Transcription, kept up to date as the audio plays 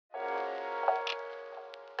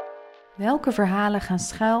Welke verhalen gaan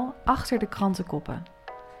schuil achter de krantenkoppen?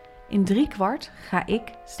 In 3/4 ga ik,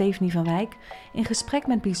 Stephanie van Wijk, in gesprek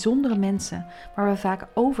met bijzondere mensen waar we vaak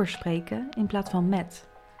over spreken in plaats van met.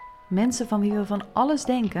 Mensen van wie we van alles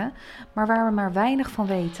denken, maar waar we maar weinig van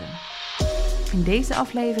weten. In deze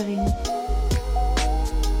aflevering...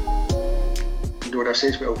 Door daar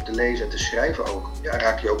steeds meer over te lezen en te schrijven ook,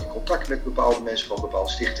 raak je ook in contact met bepaalde mensen van bepaalde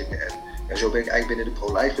stichtingen. En zo ben ik eigenlijk binnen de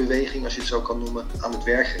pro-life beweging, als je het zo kan noemen, aan het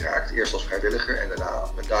werk geraakt. Eerst als vrijwilliger en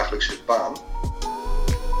daarna mijn dagelijkse baan.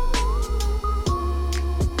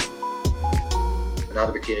 Na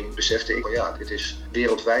de bekering besefte ik, dit is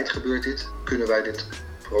wereldwijd gebeurt dit. Kunnen wij dit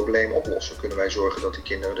probleem oplossen? Kunnen wij zorgen dat die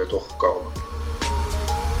kinderen er toch komen?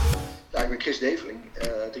 Ik ben Chris Develing,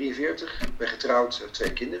 43, ben getrouwd,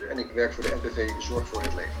 2 kinderen en ik werk voor de NPV Zorg voor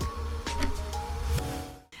het Leven.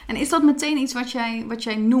 En is dat meteen iets wat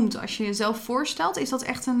jij noemt als je jezelf voorstelt? Is dat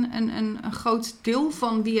echt een groot deel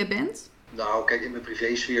van wie je bent? Nou, kijk, in mijn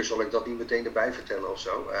privésfeer zal ik dat niet meteen erbij vertellen of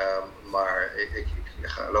zo. Maar ik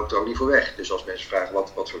loop er ook niet voor weg. Dus als mensen vragen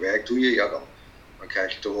wat voor werk doe je, dan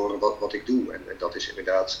krijg je te horen wat ik doe. En dat is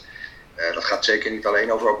inderdaad, dat gaat zeker niet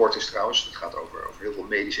alleen over abortus trouwens. Het gaat over heel veel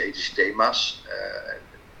medisch-ethische thema's.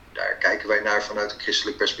 Daar kijken wij naar vanuit een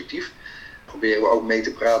christelijk perspectief. Proberen we ook mee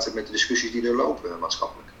te praten met de discussies die er lopen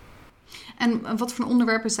maatschappelijk. En wat voor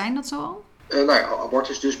onderwerpen zijn dat zoal?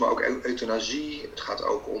 Abortus dus, maar ook euthanasie. Het gaat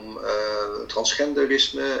ook om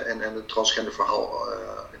transgenderisme en het transgender verhaal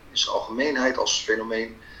in zijn algemeenheid als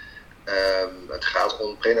fenomeen. Het gaat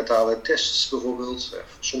om prenatale tests bijvoorbeeld,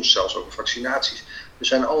 soms zelfs ook vaccinaties. Er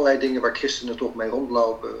zijn allerlei dingen waar christenen toch mee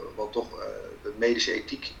rondlopen, wat toch de medische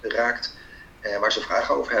ethiek raakt. Waar ze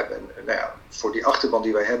vragen over hebben. En voor die achterban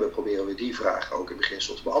die wij hebben, proberen we die vragen ook in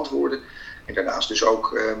beginsel te beantwoorden. En daarnaast dus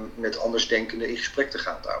ook met andersdenkenden in gesprek te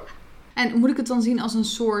gaan daarover. En moet ik het dan zien als een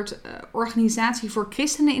soort organisatie voor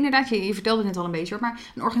christenen inderdaad? Je vertelde het net al een beetje, maar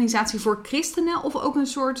een organisatie voor christenen of ook een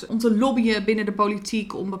soort om te lobbyen binnen de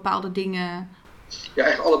politiek om bepaalde dingen? Ja,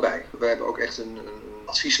 eigenlijk allebei. We hebben ook echt een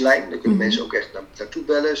advieslijn. Daar kunnen mensen ook echt naartoe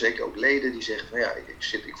bellen. Zeker ook leden die zeggen van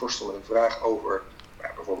ik worstel met een vraag over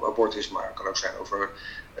bijvoorbeeld abortus, maar het kan ook zijn over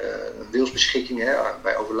een wilsbeschikking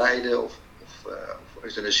bij overlijden of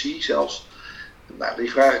euthanasie zelfs.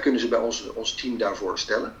 Die vragen kunnen ze bij ons team daarvoor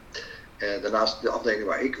stellen. Daarnaast de afdeling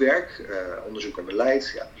waar ik werk, onderzoek en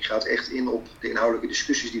beleid, die gaat echt in op de inhoudelijke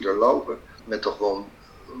discussies die er lopen. Met toch gewoon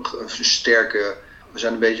een sterke, we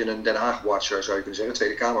zijn een beetje een Den Haag-watcher zou je kunnen zeggen,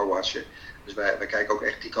 Tweede Kamer-watcher. Dus wij kijken ook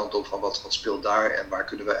echt die kant op van wat speelt daar en waar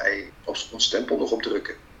kunnen wij ons stempel nog op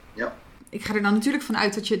drukken. Ja. Ik ga er dan natuurlijk van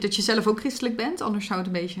uit dat je zelf ook christelijk bent, anders zou het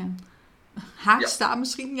een beetje haak staan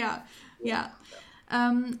misschien. Ja.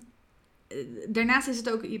 Daarnaast is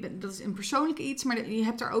het ook, dat is een persoonlijk iets, maar je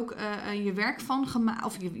hebt er ook je werk van gemaakt.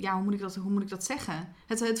 Of hoe moet ik dat zeggen?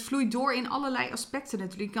 Het vloeit door in allerlei aspecten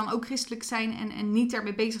natuurlijk. Je kan ook christelijk zijn en niet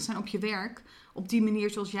daarmee bezig zijn op je werk. Op die manier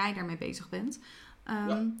zoals jij daarmee bezig bent.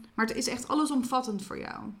 Maar het is echt allesomvattend voor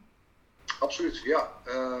jou. Absoluut, ja.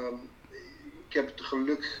 Ik heb het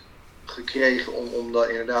geluk gekregen om daar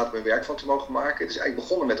inderdaad mijn werk van te mogen maken. Het is eigenlijk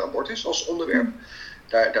begonnen met abortus als onderwerp.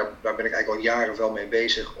 Daar ben ik eigenlijk al jaren wel mee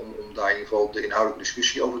bezig om daar in ieder geval de inhoudelijke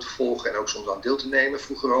discussie over te volgen en ook soms aan deel te nemen,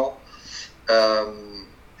 vroeger al.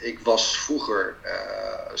 Ik was vroeger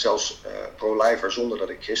zelfs pro-lifer zonder dat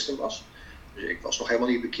ik christen was. Dus ik was nog helemaal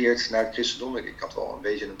niet bekeerd naar het christendom. Ik had wel een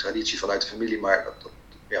beetje een traditie vanuit de familie, maar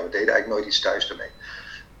we deden eigenlijk nooit iets thuis daarmee.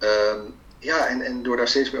 En door daar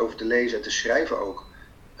steeds meer over te lezen en te schrijven ook,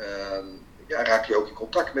 raak je ook in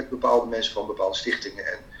contact met bepaalde mensen van bepaalde stichtingen.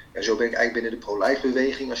 En zo ben ik eigenlijk binnen de pro-life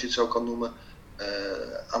beweging, als je het zo kan noemen,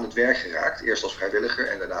 aan het werk geraakt. Eerst als vrijwilliger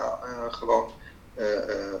en daarna gewoon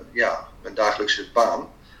mijn dagelijkse baan.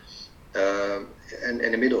 En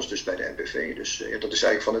inmiddels dus bij de NPV. Dus dat is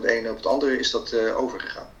eigenlijk van het ene op het andere is dat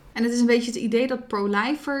overgegaan. En het is een beetje het idee dat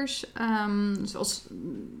pro-lifers, zoals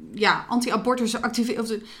anti-abortus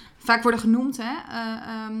activisten, vaak worden genoemd,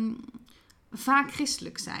 vaak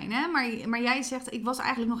christelijk zijn. Hè? Maar jij zegt, ik was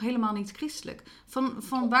eigenlijk nog helemaal niet christelijk.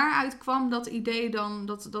 Van waaruit kwam dat idee dan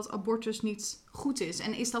dat abortus niet goed is?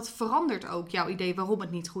 En is dat veranderd ook, jouw idee, waarom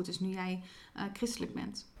het niet goed is, nu jij christelijk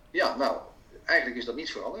bent? Ja, eigenlijk is dat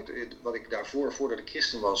niet veranderd. Wat ik daarvoor, voordat ik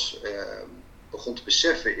christen was, begon te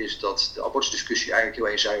beseffen, is dat de abortusdiscussie eigenlijk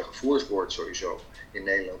heel eenzijdig gevoerd wordt, sowieso, in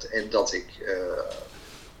Nederland. En dat ik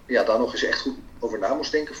daar nog eens echt goed over na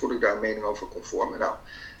moest denken, voordat ik daar een mening over kon vormen.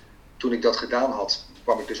 Toen ik dat gedaan had,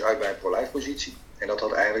 kwam ik dus uit bij een pro-life positie. En dat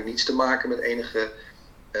had eigenlijk niets te maken met enige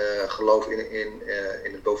geloof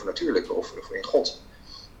in het bovennatuurlijke of in God.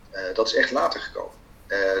 Dat is echt later gekomen.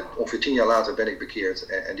 Ongeveer 10 jaar later ben ik bekeerd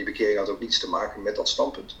en die bekering had ook niets te maken met dat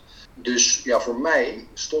standpunt. Dus ja, voor mij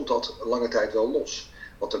stond dat lange tijd wel los.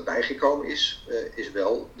 Wat erbij gekomen is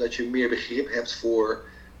wel dat je meer begrip hebt voor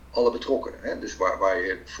alle betrokkenen. Hè? Dus waar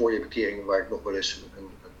je voor je bekering, waar ik nog wel eens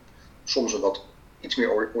soms een wat iets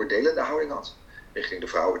meer oordelende houding had, richting de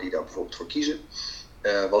vrouwen die daar bijvoorbeeld voor kiezen,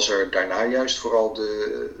 was er daarna juist vooral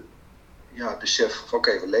het besef van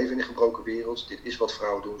oké, we leven in een gebroken wereld. Dit is wat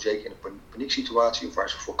vrouwen doen, zeker in een panieksituatie of waar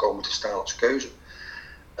ze voor komen te staan als keuze.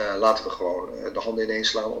 Laten we gewoon de handen ineens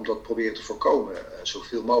slaan om dat proberen te voorkomen,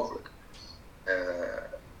 zoveel mogelijk.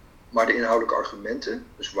 Maar de inhoudelijke argumenten,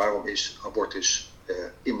 dus waarom is abortus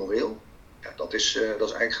immoreel, ja, dat is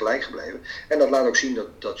eigenlijk gelijk gebleven. En dat laat ook zien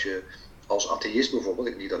dat je als atheïst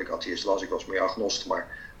bijvoorbeeld, niet dat ik atheïst was, ik was meer agnost,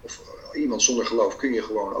 maar of iemand zonder geloof kun je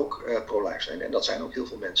gewoon ook pro-life zijn. En dat zijn ook heel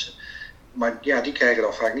veel mensen. Maar ja, die krijgen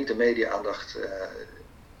dan vaak niet de media-aandacht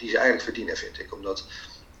die ze eigenlijk verdienen, vind ik. Omdat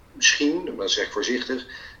misschien, maar dat zeg ik voorzichtig,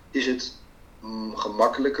 is het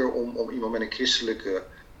gemakkelijker om iemand met een christelijke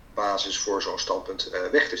basis voor zo'n standpunt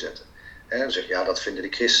weg te zetten. En dan zeg je, ja, dat vinden de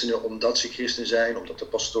christenen omdat ze christen zijn, omdat de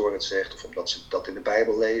pastoor het zegt of omdat ze dat in de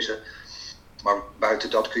Bijbel lezen. Maar buiten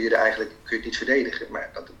dat kun je het niet verdedigen.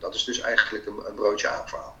 Maar dat is dus eigenlijk een broodje aan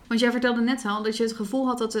verhaal. Want jij vertelde net al dat je het gevoel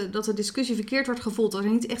had dat de discussie verkeerd wordt gevoeld. Dat er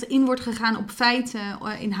niet echt in wordt gegaan op feiten,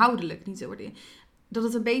 inhoudelijk. Dat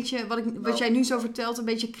het een beetje, wat jij nu zo vertelt, een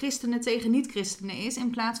beetje christenen tegen niet-christenen is. In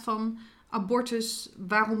plaats van abortus,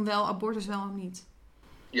 waarom wel, abortus wel of niet.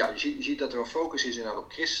 Ja, je ziet dat er een focus is inderdaad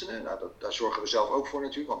op christenen. Nou, daar zorgen we zelf ook voor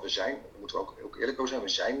natuurlijk. Want moeten we ook eerlijk over zijn, we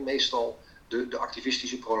zijn meestal de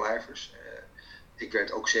activistische pro-lifers. Ik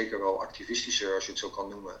werd ook zeker wel activistischer, als je het zo kan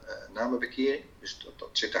noemen, na mijn bekering. Dus dat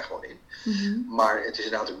zit daar gewoon in. Mm-hmm. Maar het is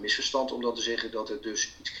inderdaad een misverstand om dan te zeggen dat het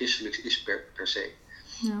dus iets christelijks is per se.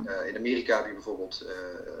 Ja. In Amerika heb je bijvoorbeeld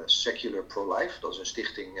Secular Pro-Life. Dat is een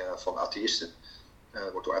stichting van atheïsten.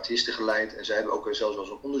 Wordt door atheïsten geleid. En zij hebben ook zelfs wel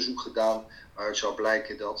eens een onderzoek gedaan waaruit zou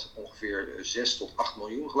blijken dat ongeveer 6 tot 8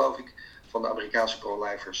 miljoen, geloof ik, van de Amerikaanse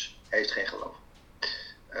pro-lifers heeft geen geloof.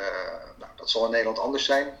 Dat zal in Nederland anders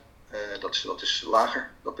zijn. Dat is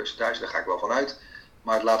lager, dat percentage, daar ga ik wel van uit.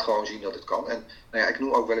 Maar het laat gewoon zien dat het kan. En ik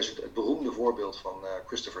noem ook wel eens het beroemde voorbeeld van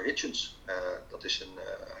Christopher Hitchens. Dat is een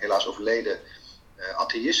helaas overleden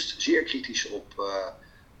atheïst, zeer kritisch op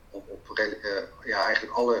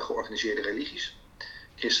eigenlijk alle georganiseerde religies.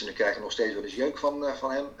 Christenen krijgen nog steeds wel eens jeuk van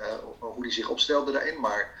hem, hoe hij zich opstelde daarin.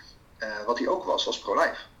 Maar wat hij ook was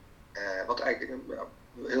pro-life. Wat eigenlijk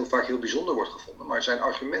heel vaak heel bijzonder wordt gevonden. Maar zijn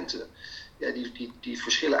argumenten, ja, die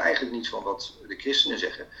verschillen eigenlijk niet van wat de christenen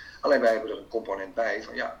zeggen. Alleen wij hebben er een component bij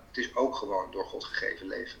van ja, het is ook gewoon door God gegeven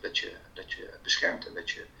leven dat je beschermt en dat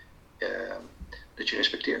je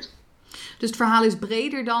respecteert. Dus het verhaal is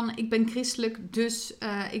breder dan ik ben christelijk, dus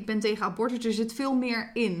ik ben tegen abortus. Er zit veel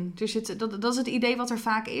meer in. Dat is het idee wat er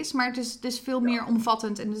vaak is, maar het is veel meer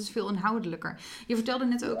omvattend en het is veel inhoudelijker. Je vertelde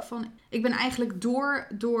net ook van, ik ben eigenlijk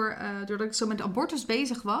doordat ik zo met abortus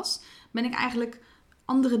bezig was, ben ik eigenlijk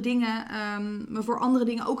me voor andere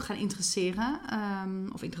dingen ook gaan interesseren,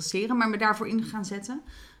 maar me daarvoor in gaan zetten.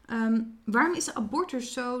 Waarom is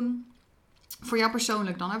abortus voor jou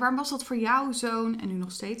persoonlijk dan? Waarom was dat voor jou en nu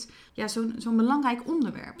nog steeds, zo'n belangrijk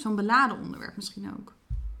onderwerp? Zo'n beladen onderwerp misschien ook?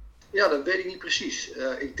 Ja, dat weet ik niet precies.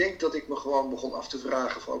 Ik denk dat ik me gewoon begon af te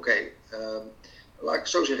vragen van laat ik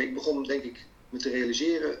zo zeggen, ik begon denk ik me te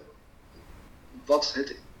realiseren wat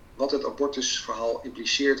het abortusverhaal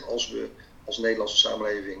impliceert als we als Nederlandse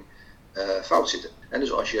samenleving fout zitten. En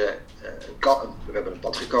dus als we hebben een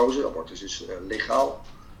pad gekozen, abortus is legaal.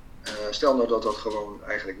 Stel nou dat gewoon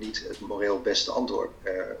eigenlijk niet het moreel beste antwoord,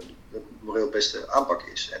 de moreel beste aanpak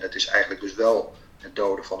is. En het is eigenlijk dus wel het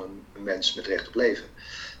doden van een mens met recht op leven.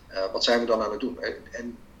 Wat zijn we dan aan het doen?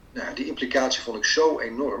 En die implicatie vond ik zo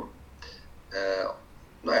enorm,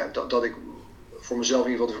 dat ik voor mezelf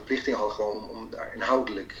in ieder geval de verplichting had gewoon om daar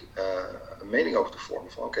inhoudelijk een mening over te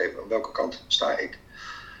vormen. Van aan welke kant sta ik?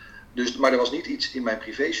 Dus, maar er was niet iets in mijn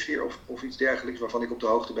privésfeer of iets dergelijks waarvan ik op de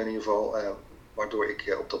hoogte ben in ieder geval, waardoor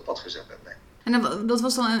ik op dat pad gezet ben. Nee. En dat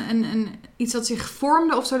was dan iets dat zich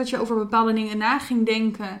vormde of zo, dat je over bepaalde dingen na ging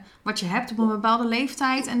denken wat je hebt op een bepaalde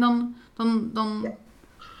leeftijd en dan... Ja.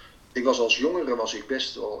 Ik was als jongere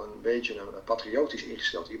best wel een beetje een patriotisch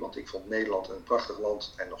ingesteld iemand. Ik vond Nederland een prachtig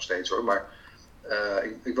land en nog steeds hoor, maar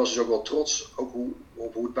ik was dus ook wel trots op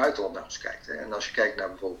hoe het buitenland naar ons kijkt. Hè. En als je kijkt naar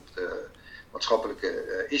bijvoorbeeld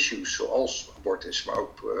maatschappelijke issues zoals abortus, maar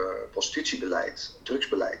ook prostitutiebeleid,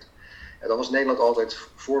 drugsbeleid. En dan was Nederland altijd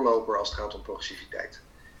voorloper als het gaat om progressiviteit.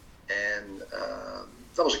 En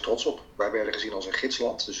daar was ik trots op. Wij werden gezien als een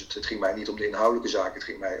gidsland, dus het ging mij niet om de inhoudelijke zaken, het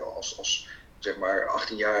ging mij als zeg maar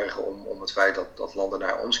 18-jarigen om het feit dat landen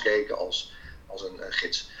naar ons keken als een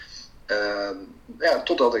gids.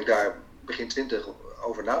 Totdat ik daar begin 20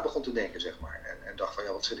 over na begon te denken, zeg maar. En dacht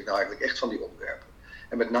van, wat vind ik nou eigenlijk echt van die onderwerpen?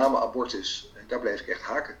 En met name abortus, daar bleef ik echt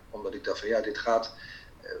haken. Omdat ik dacht van, dit gaat...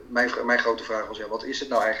 Mijn grote vraag was, wat is het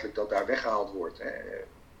nou eigenlijk dat daar weggehaald wordt? Hè?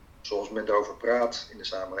 Zoals men erover praat in de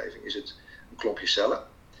samenleving, is het een klompje cellen.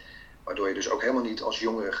 Waardoor je dus ook helemaal niet als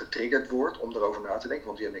jongere getriggerd wordt om erover na te denken.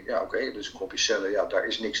 Want je denkt, dus een klompje cellen, daar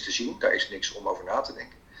is niks te zien. Daar is niks om over na te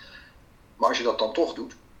denken. Maar als je dat dan toch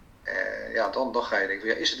doet, dan ga je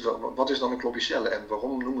denken, wat is dan een klompje cellen en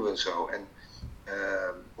waarom noemen we het zo? En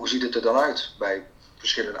hoe ziet het er dan uit bij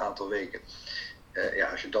verschillende aantal weken?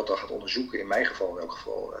 Als je dat dan gaat onderzoeken, in mijn geval in elk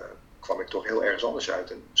geval, kwam ik toch heel ergens anders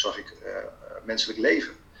uit. En zag ik menselijk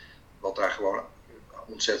leven, wat daar gewoon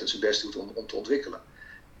ontzettend zijn best doet om te ontwikkelen.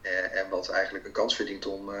 En wat eigenlijk een kans verdient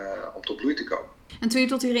om tot bloei te komen. En toen je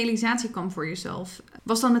tot die realisatie kwam voor jezelf,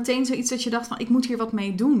 was dan meteen zoiets dat je dacht van, ik moet hier wat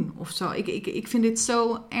mee doen of zo? Ik vind dit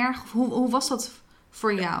zo erg. Hoe was dat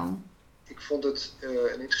voor jou? Ik vond het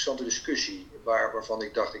een interessante discussie waarvan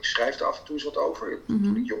ik dacht, ik schrijf er af en toe eens wat over.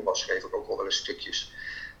 Toen ik jong was, schreef ik ook al wel eens stukjes.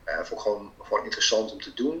 Vond ik gewoon interessant om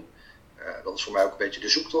te doen. Dat is voor mij ook een beetje de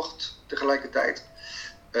zoektocht tegelijkertijd.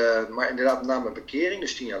 Maar inderdaad, na mijn bekering,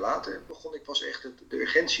 dus 10 jaar later, begon ik pas echt de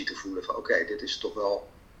urgentie te voelen van dit is toch wel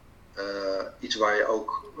iets waar je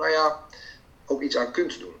ook iets aan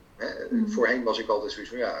kunt doen. Hè? Voorheen was ik altijd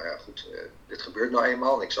zoiets van goed, dit gebeurt nou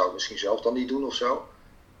eenmaal en ik zou het misschien zelf dan niet doen of zo.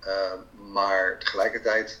 Maar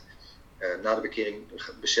tegelijkertijd, na de bekering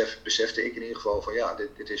besefte ik in ieder geval van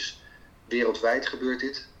dit is wereldwijd gebeurt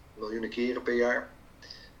dit, miljoenen keren per jaar.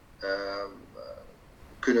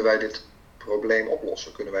 Kunnen wij dit probleem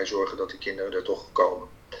oplossen? Kunnen wij zorgen dat die kinderen er toch komen?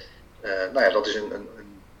 Dat is een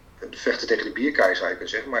vechten tegen de bierkaai, zou je kunnen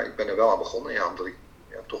zeggen. Maar ik ben er wel aan begonnen, omdat ik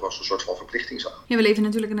toch wel een soort van verplichting zag. Ja, we leven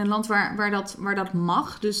natuurlijk in een land waar dat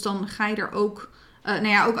mag. Dus dan ga je er ook...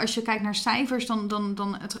 ook als je kijkt naar cijfers,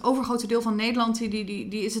 dan het overgrote deel van Nederland,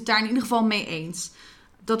 die is het daar in ieder geval mee eens.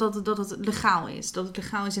 Dat het legaal is. Dat het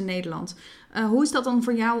legaal is in Nederland. Hoe is dat dan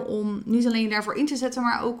voor jou om niet alleen je daarvoor in te zetten,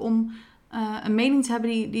 maar ook om een mening te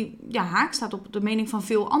hebben die haak staat op de mening van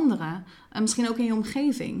veel anderen? Misschien ook in je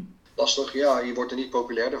omgeving. Lastig, je wordt er niet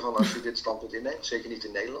populairder van als je dit standpunt inneemt. Zeker niet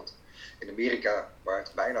in Nederland. In Amerika, waar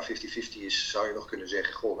het bijna 50-50 is, zou je nog kunnen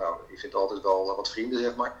zeggen, je vindt altijd wel wat vrienden,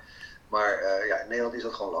 zeg maar. Maar in Nederland is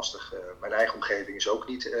dat gewoon lastig. Mijn eigen omgeving is ook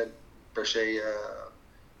niet per se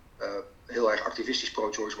heel erg activistisch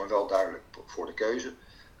pro-choice, maar wel duidelijk voor de keuze.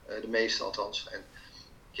 De meeste althans. En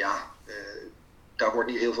daar wordt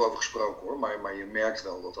niet heel veel over gesproken hoor, maar je merkt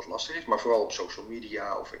wel dat dat lastig is. Maar vooral op social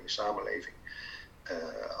media of in de samenleving.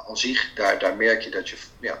 Aan zich, daar merk je dat je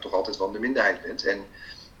toch altijd wel de minderheid bent. En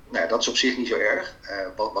dat is op zich niet zo erg.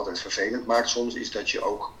 Wat het vervelend maakt soms is dat je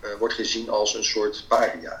ook wordt gezien als een soort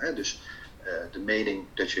paria. Hè? Dus de mening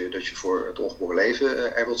dat je voor het ongeboren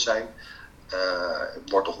leven er wilt zijn,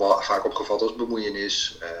 wordt toch wel vaak opgevat als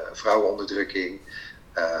bemoeienis, vrouwenonderdrukking,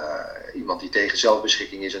 iemand die tegen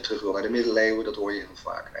zelfbeschikking is en terug wil naar de middeleeuwen, dat hoor je heel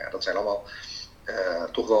vaak. Dat zijn allemaal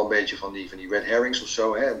toch wel een beetje van die red herrings of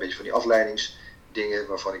zo, hè? Een beetje van die afleidingsdingen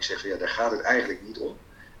waarvan ik zeg, daar gaat het eigenlijk niet om.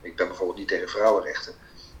 Ik ben bijvoorbeeld niet tegen vrouwenrechten.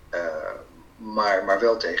 Maar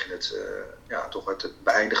wel tegen het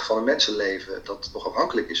beëindigen van een mensenleven dat nog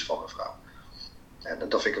afhankelijk is van een vrouw. En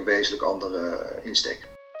dat vind ik een wezenlijk andere insteek.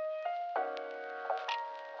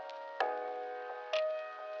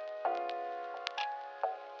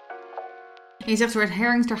 Je zegt red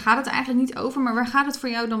herrings, daar gaat het eigenlijk niet over. Maar waar gaat het voor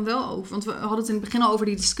jou dan wel over? Want we hadden het in het begin al over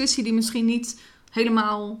die discussie die misschien niet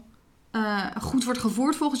helemaal goed wordt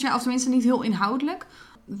gevoerd volgens jou. Of tenminste niet heel inhoudelijk.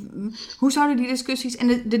 Hoe zouden die discussies...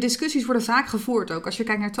 En de discussies worden vaak gevoerd ook. Als je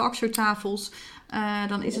kijkt naar talkshowtafels,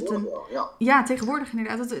 dan is het een... Ja, tegenwoordig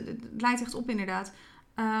inderdaad. Het leidt echt op inderdaad.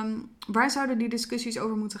 Waar zouden die discussies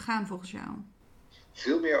over moeten gaan volgens jou?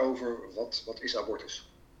 Veel meer over wat is abortus?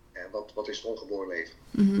 En wat is het ongeboren leven?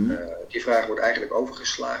 Mm-hmm. Die vraag wordt eigenlijk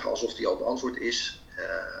overgeslagen alsof die al beantwoord is.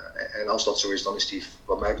 En als dat zo is, dan is die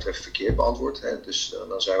wat mij betreft verkeerd beantwoord. Hè? Dus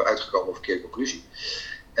dan zijn we uitgekomen op een verkeerde conclusie.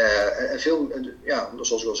 En veel,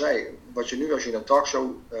 zoals ik al zei, als je naar een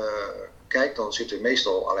talkshow kijkt, dan zitten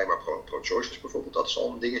meestal alleen maar pro-choicers bijvoorbeeld. Dat is al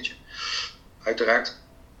een dingetje, uiteraard.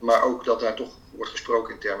 Maar ook dat daar toch wordt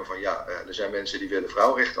gesproken in termen van, er zijn mensen die willen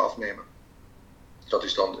vrouwenrechten afnemen. Dat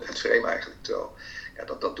is dan het frame eigenlijk. Terwijl,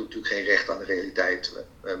 dat doet natuurlijk geen recht aan de realiteit.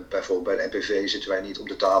 Bijvoorbeeld bij de NPV zitten wij niet om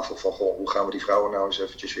de tafel van, hoe gaan we die vrouwen nou eens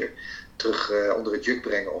eventjes weer terug onder het juk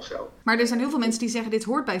brengen of zo. Maar er zijn heel veel mensen die zeggen, dit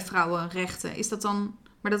hoort bij vrouwenrechten. Is dat dan...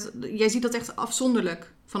 Maar jij ziet dat echt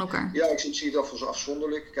afzonderlijk van elkaar? Ja, ik zie dat als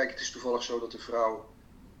afzonderlijk. Kijk, het is toevallig zo dat de vrouw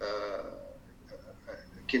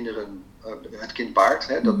kinderen het kind baart.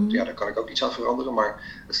 Hè, daar kan ik ook iets aan veranderen.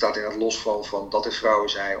 Maar het staat inderdaad los van dat er vrouwen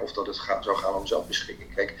zijn of dat het zou gaan om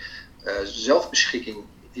zelfbeschikking. Kijk, zelfbeschikking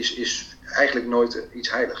is eigenlijk nooit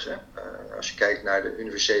iets heiligs. Hè? Als je kijkt naar de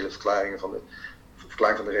universele verklaringen van de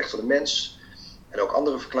Verklaring van de Rechten van de Mens. En ook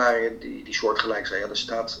andere verklaringen die soortgelijk zijn. Ja, daar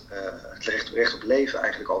staat het recht op leven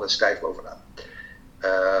eigenlijk altijd stijf bovenaan.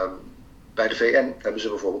 Bij de VN hebben ze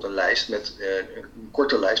bijvoorbeeld een lijst een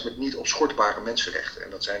korte lijst met niet opschortbare mensenrechten. En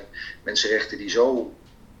dat zijn mensenrechten die zo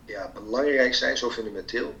belangrijk zijn, zo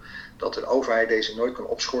fundamenteel, dat een overheid deze nooit kan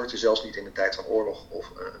opschorten, zelfs niet in een tijd van oorlog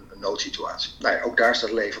of een noodsituatie. Nou ja, ook daar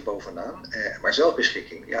staat leven bovenaan. Maar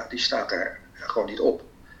zelfbeschikking, die staat daar gewoon niet op.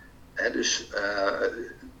 Dus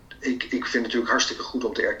ik vind het natuurlijk hartstikke goed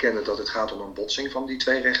om te erkennen dat het gaat om een botsing van die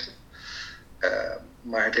twee rechten.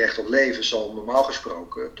 Maar het recht op leven zal normaal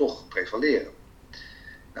gesproken toch prevaleren.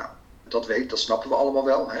 Nou, dat snappen we allemaal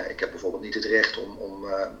wel. Hè. Ik heb bijvoorbeeld niet het recht om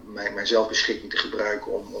mijn zelfbeschikking te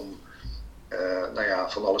gebruiken om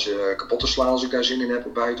van alles kapot te slaan als ik daar zin in heb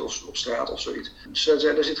op buiten of op straat of zoiets. Dus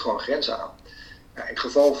daar zit gewoon grenzen aan. Nou, in het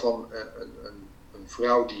geval van een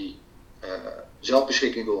vrouw die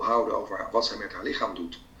zelfbeschikking wil houden over wat zij met haar lichaam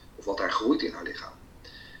doet of wat daar groeit in haar lichaam,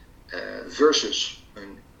 versus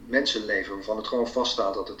een mensenleven waarvan het gewoon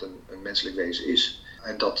vaststaat dat het een menselijk wezen is.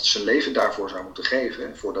 En dat zijn leven daarvoor zou moeten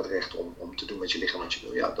geven, voor dat recht om te doen met je lichaam wat je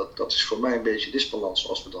wil. Ja, dat is voor mij een beetje disbalans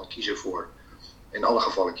als we dan in alle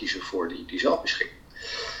gevallen kiezen voor die zelfbeschikking.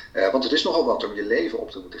 Want het is nogal wat om je leven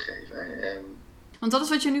op te moeten geven. Want dat is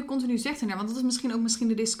wat je nu continu zegt inderdaad. Want dat is misschien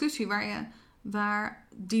de discussie waar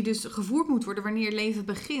die dus gevoerd moet worden wanneer het leven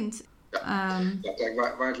begint.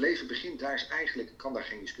 Kijk, waar het leven begint, kan daar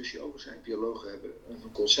geen discussie over zijn. Biologen hebben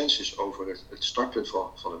een consensus over het startpunt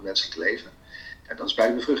van het menselijk leven. En dat is bij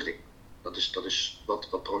de bevruchting. Dat is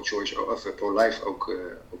wat pro-choice of pro-life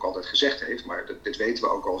ook altijd gezegd heeft. Maar dit weten we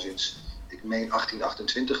ook al sinds, ik meen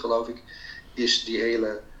 1828 geloof ik, is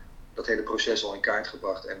dat hele proces al in kaart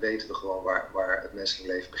gebracht. En weten we gewoon waar het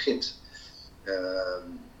menselijk leven begint.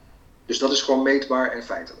 Dus dat is gewoon meetbaar en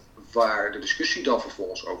feitelijk. Waar de discussie dan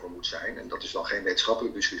vervolgens over moet zijn, en dat is dan geen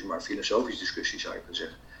wetenschappelijke discussie, maar een filosofische discussie zou je kunnen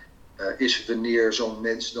zeggen, is wanneer zo'n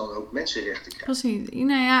mens dan ook mensenrechten krijgt. Precies,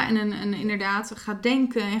 en inderdaad gaat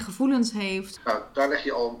denken en gevoelens heeft. Nou, daar leg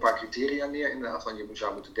je al een paar criteria neer, inderdaad, van je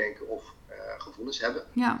zou moeten denken of gevoelens hebben.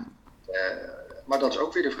 Ja. Maar dat is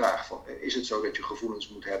ook weer de vraag van, is het zo dat je gevoelens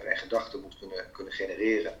moet hebben en gedachten moet kunnen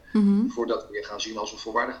genereren, voordat we je gaan zien als een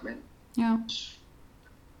volwaardig mens? Ja. Dus,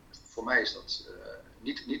 voor mij is dat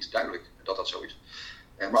niet duidelijk dat zo is.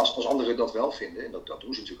 Maar als anderen dat wel vinden, en dat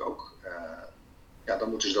doen ze natuurlijk ook, dan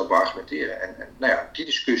moeten ze dat beargumenteren. En die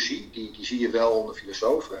discussie, die zie je wel onder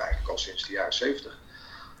filosofen eigenlijk al sinds de jaren 70.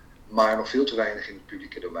 Maar nog veel te weinig in het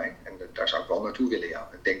publieke domein. En daar zou ik wel naartoe willen, ja.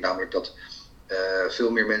 Ik denk namelijk dat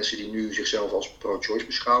veel meer mensen die nu zichzelf als pro-choice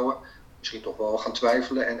beschouwen, misschien toch wel gaan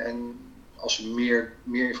twijfelen en als ze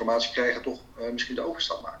meer informatie krijgen, toch misschien de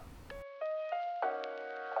overstap maken.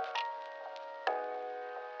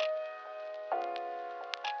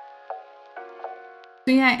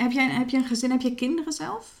 Heb je een gezin, heb je kinderen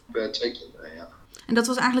zelf? Ik heb 2 kinderen, ja. En dat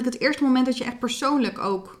was eigenlijk het eerste moment dat je echt persoonlijk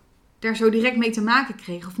ook daar zo direct mee te maken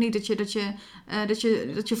kreeg? Of niet?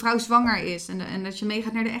 Dat je vrouw zwanger is en dat je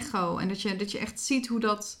meegaat naar de echo. En dat je echt ziet hoe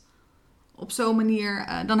dat op zo'n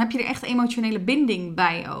manier... dan heb je er echt emotionele binding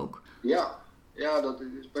bij ook. Ja,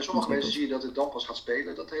 bij sommige mensen zie je dat het dan pas gaat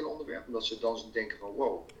spelen, dat hele onderwerp. Omdat ze dan denken van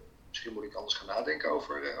wow, misschien moet ik anders gaan nadenken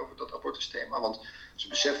over dat abortusthema. Want ze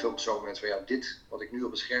beseffen op zo'n moment van dit wat ik nu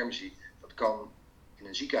op het scherm zie, dat kan in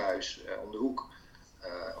een ziekenhuis om de hoek,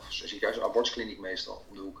 of een ziekenhuis, een abortuskliniek meestal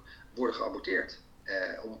om de hoek, worden geaborteerd.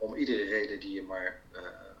 Om iedere reden die je maar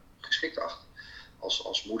geschikt acht.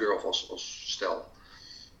 Als moeder of als stel.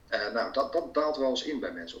 Dat daalt wel eens in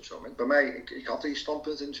bij mensen op zo'n moment. Bij mij, ik had die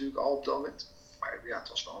standpunten natuurlijk al op dat moment. Maar het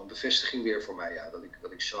was wel een bevestiging weer voor mij. Ja,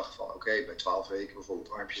 dat ik zag van oké, bij 12 weken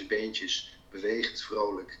bijvoorbeeld armpjes, beentjes, beweegt,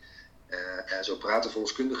 vrolijk. En zo praten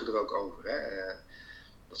volkskundigen er ook over. Hè.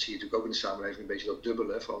 Dat zie je natuurlijk ook in de samenleving een beetje dat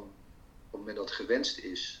dubbele van op het moment dat het gewenst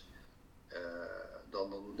is,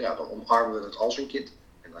 dan omarmen we het als een kind.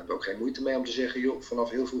 En dan hebben we ook geen moeite mee om te zeggen, joh, vanaf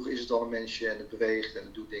heel vroeg is het al een mensje en het beweegt en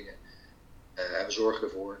het doet dingen. En we zorgen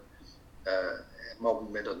ervoor. Maar op het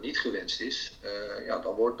moment dat het niet gewenst is,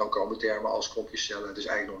 dan komen termen als klompjescellen, het is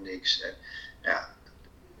eigenlijk nog niks.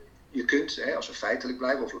 Je kunt, als we feitelijk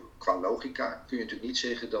blijven, of qua logica, kun je natuurlijk niet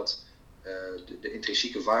zeggen dat de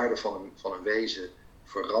intrinsieke waarde van een wezen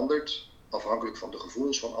verandert afhankelijk van de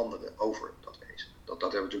gevoelens van anderen over dat wezen. Dat hebben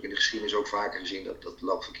we natuurlijk in de geschiedenis ook vaker gezien, dat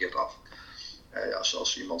loopt verkeerd af.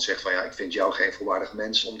 Als iemand zegt van ik vind jou geen volwaardig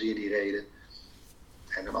mens om die reden,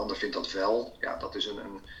 en een ander vindt dat wel. Ja, dat is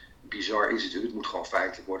een bizar iets natuurlijk. Het moet gewoon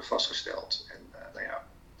feitelijk worden vastgesteld. En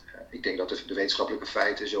ik denk dat de wetenschappelijke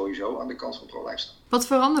feiten sowieso aan de kant van pro-life staan. Wat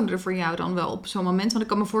veranderde er voor jou dan wel op zo'n moment? Want ik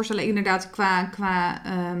kan me voorstellen, inderdaad, qua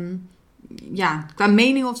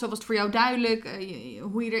mening of zo was het voor jou duidelijk.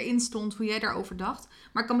 Hoe je erin stond, hoe jij daarover dacht.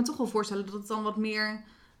 Maar ik kan me toch wel voorstellen dat het dan wat meer,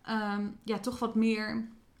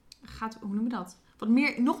 gaat, hoe noem je dat?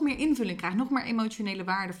 Nog meer invulling krijgt, nog meer emotionele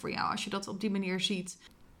waarde voor jou als je dat op die manier ziet.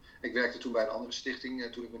 Ik werkte toen bij een andere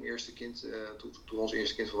stichting toen ik mijn eerste kind, toen we ons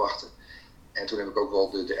eerste kind verwachten. En toen heb ik ook wel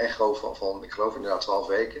de echo van ik geloof inderdaad 12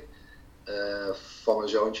 weken, van mijn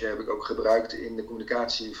zoontje heb ik ook gebruikt in de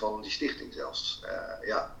communicatie van die stichting zelfs.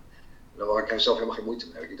 Daar had ik zelf helemaal geen moeite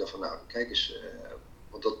mee. Ik dacht van nou, kijk eens,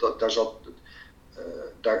 want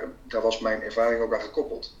daar was mijn ervaring ook aan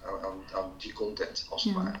gekoppeld, aan die content als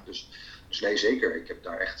het ware. Dus nee, zeker. Ik heb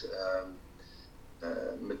daar echt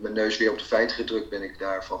met mijn neus weer op de feiten gedrukt ben ik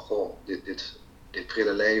daar van, goh, dit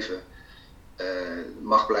prille leven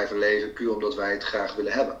mag blijven leven puur omdat wij het graag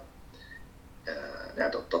willen hebben.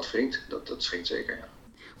 Dat wringt. Dat wringt zeker, ja.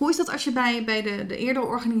 Hoe is dat als je bij de eerdere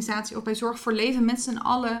organisatie of bij Zorg voor Leven met z'n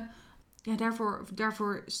allen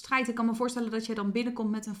daarvoor strijdt? Ik kan me voorstellen dat jij dan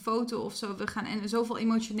binnenkomt met een foto of zo. En zoveel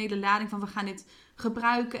emotionele lading van we gaan dit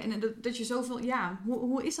gebruiken. En dat je zoveel... Ja,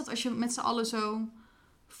 hoe is dat als je met z'n allen zo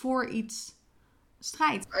voor iets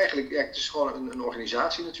strijdt? Eigenlijk, het is gewoon een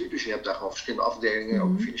organisatie natuurlijk. Dus je hebt daar gewoon verschillende afdelingen,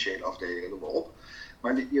 ook financiële afdelingen, noem maar op.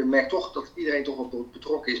 Maar je merkt toch dat iedereen toch wel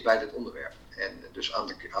betrokken is bij dit onderwerp. En dus aan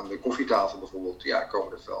de koffietafel bijvoorbeeld,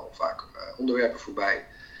 komen er wel vaak onderwerpen voorbij.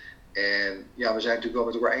 En we zijn het natuurlijk wel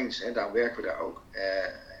met elkaar eens, hè? Daarom werken we daar ook.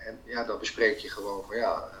 Dan bespreek je gewoon van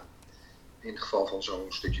in het geval van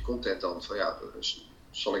zo'n stukje content dan van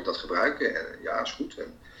zal ik dat gebruiken? En ja, is goed.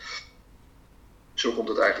 En zo komt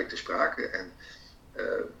het eigenlijk te sprake. En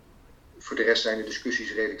voor de rest zijn de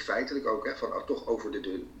discussies redelijk feitelijk ook, hè? Toch over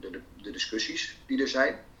de discussies die er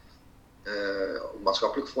zijn. Op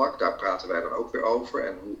maatschappelijk vlak, daar praten wij dan ook weer over.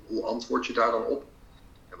 En hoe antwoord je daar dan op?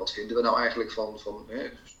 En wat vinden we nou eigenlijk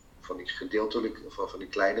van die gedeeltelijk, van die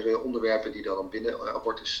kleinere onderwerpen die dan binnen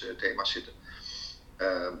abortusthema's zitten?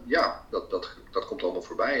 Dat komt allemaal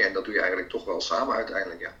voorbij en dat doe je eigenlijk toch wel samen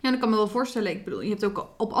uiteindelijk, ja. Ja, dat kan me wel voorstellen. Ik bedoel, je hebt ook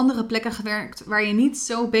op andere plekken gewerkt waar je niet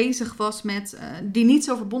zo bezig was met, die niet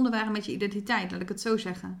zo verbonden waren met je identiteit, laat ik het zo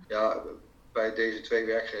zeggen. Ja, bij deze 2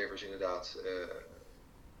 werkgevers inderdaad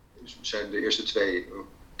zijn de eerste 2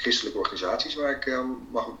 christelijke organisaties waar ik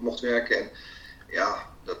mocht werken. En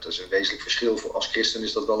dat is een wezenlijk verschil. Als christen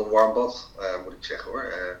is dat wel een warm bad, moet ik zeggen hoor.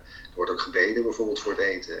 Er wordt ook gebeden bijvoorbeeld voor het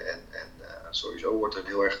eten. En sowieso wordt er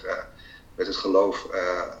heel erg met het geloof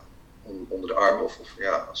onder de arm of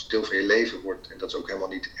als deel van je leven wordt. En dat is ook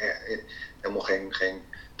helemaal geen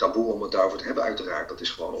taboe om het daarover te hebben uiteraard. Dat is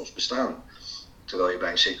gewoon ons bestaan. Terwijl je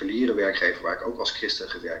bij een seculiere werkgever, waar ik ook als christen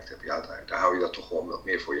gewerkt heb, daar hou je dat toch gewoon wat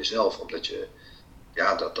meer voor jezelf. Omdat je,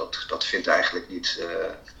 dat vindt eigenlijk niet...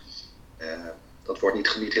 dat wordt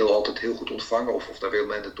niet altijd heel goed ontvangen of daar wil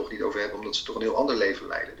men het toch niet over hebben omdat ze toch een heel ander leven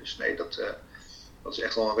leiden. Dus nee, dat is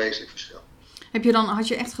echt wel een wezenlijk verschil. Had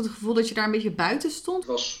je echt het gevoel dat je daar een beetje buiten stond?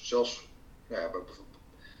 Het was zelfs, de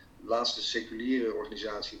laatste seculiere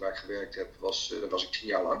organisatie waar ik gewerkt heb, daar was ik 10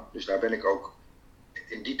 jaar lang. Dus daar ben ik ook,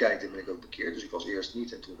 in die tijd ben ik ook bekeerd. Dus ik was eerst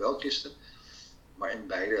niet en toen wel christen. Maar in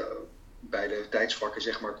beide tijdsvakken,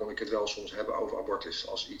 zeg maar, kon ik het wel soms hebben over abortus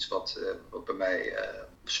als iets wat bij mij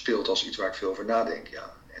speelt, als iets waar ik veel over nadenk,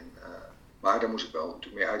 ja. Maar daar moest ik wel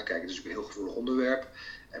natuurlijk mee uitkijken. Het is ook een heel gevoelig onderwerp.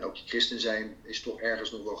 En ook je christen zijn is toch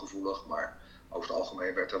ergens nog wel gevoelig, maar over het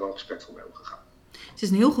algemeen werd daar wel respectvol mee omgegaan. Het is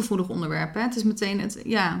een heel gevoelig onderwerp, hè? Het is meteen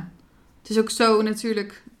het is ook zo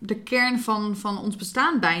natuurlijk de kern van ons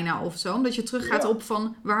bestaan bijna of zo. Omdat je teruggaat op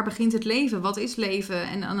van waar begint het leven? Wat is leven?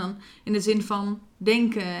 En dan in de zin van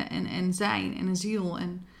denken en zijn en een ziel.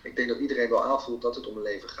 Ik denk dat iedereen wel aanvoelt dat het om een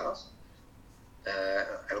leven gaat.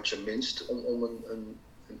 En op zijn minst om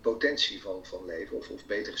een potentie van leven. Of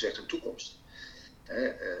beter gezegd een toekomst.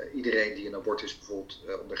 Iedereen die een abortus bijvoorbeeld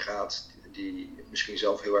ondergaat, die misschien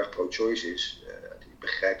zelf heel erg pro-choice is, die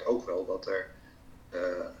begrijpt ook wel dat er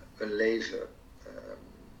een leven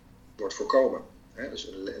wordt voorkomen. Dus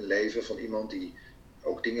een leven van iemand die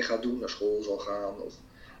ook dingen gaat doen, naar school zal gaan of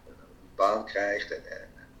een baan krijgt en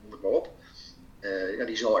noem het maar op.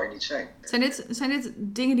 Die zal er niet zijn. Zijn dit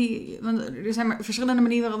dingen die... Want er zijn maar verschillende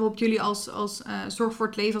manieren waarop jullie als Zorg voor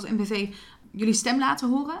het Leven, als NPV, jullie stem laten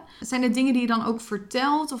horen. Zijn dit dingen die je dan ook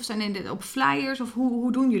vertelt? Of zijn dit op flyers? Of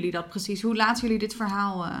hoe doen jullie dat precies? Hoe laten jullie dit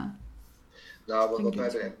verhaal... wat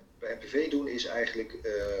wij bij NPV doen is eigenlijk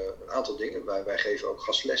een aantal dingen. Wij geven ook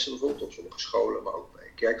gastlessen bijvoorbeeld op sommige scholen, maar ook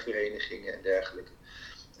bij kerkverenigingen en dergelijke.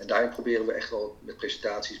 En daarin proberen we echt wel met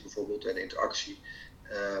presentaties bijvoorbeeld en interactie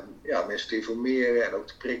mensen te informeren en ook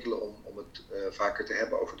te prikkelen om het vaker te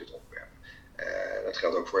hebben over dit onderwerp. Dat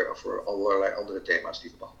geldt ook voor allerlei andere thema's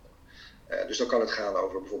die we behandelen. Dus dan kan het gaan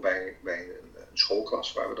over bijvoorbeeld bij een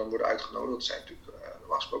schoolklas waar we dan worden uitgenodigd. Dat zijn natuurlijk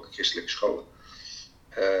normaal gesproken christelijke scholen.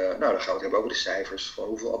 Dan gaan we het hebben over de cijfers van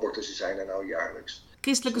hoeveel abortussen zijn er nou jaarlijks.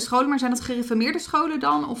 Christelijke scholen, maar zijn dat gereformeerde scholen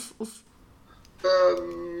dan? Of?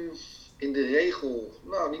 In de regel,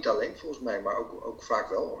 niet alleen volgens mij, maar ook vaak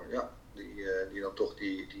wel hoor. Ja, die dan toch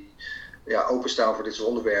die openstaan voor dit soort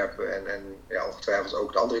onderwerpen en ongetwijfeld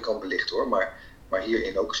ook de andere kant belicht hoor. Maar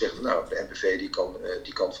hierin ook zeggen van de NPV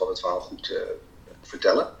die kant van het verhaal goed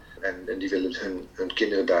vertellen. En die willen hun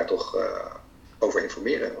kinderen daar toch over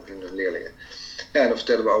informeren, of hun leerlingen. Ja, en dan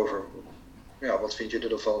vertellen we over, wat vind je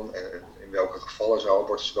ervan en in welke gevallen zou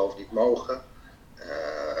abortus wel of niet mogen.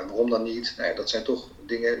 En waarom dan niet? Dat zijn toch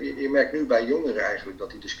dingen, je merkt nu bij jongeren eigenlijk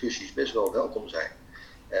dat die discussies best wel welkom zijn.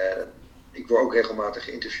 Ik word ook regelmatig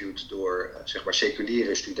geïnterviewd door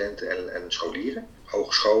seculiere studenten en scholieren,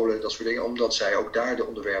 hogescholen, dat soort dingen, omdat zij ook daar de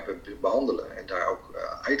onderwerpen behandelen en daar ook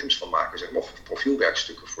items van maken, of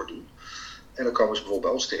profielwerkstukken voor doen. En dan komen ze bijvoorbeeld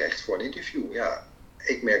bij ons terecht voor een interview. Ja,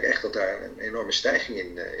 ik merk echt dat daar een enorme stijging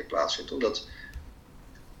in plaatsvindt, omdat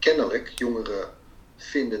kennelijk jongeren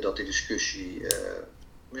vinden dat die discussie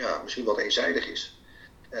misschien wat eenzijdig is.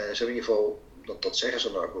 Ze hebben in ieder geval, dat zeggen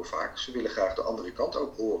ze dan ook wel vaak, ze willen graag de andere kant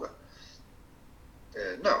ook horen.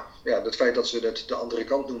 Het feit dat ze het de andere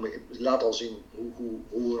kant noemen, laat al zien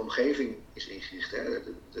hoe een omgeving is ingericht. Hè.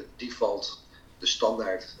 De default, de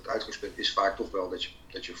standaard, het uitgangspunt is vaak toch wel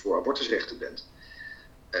dat je voor abortusrechten bent.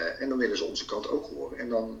 En dan willen ze onze kant ook horen. En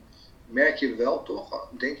dan merk je wel toch,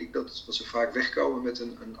 denk ik, dat ze vaak wegkomen met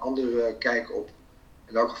een andere kijk op,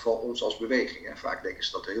 in elk geval ons als beweging. Hè. Vaak denken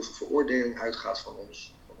ze dat er heel veel veroordeling uitgaat van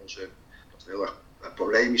ons, dat we heel erg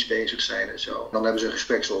polemisch bezig zijn en zo. Dan hebben ze een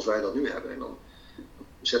gesprek zoals wij dat nu hebben en dan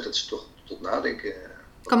zet het ze toch tot nadenken. Ik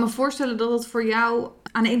kan me voorstellen dat het voor jou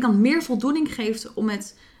aan de ene kant meer voldoening geeft om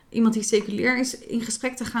met iemand die seculair is in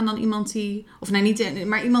gesprek te gaan dan iemand die,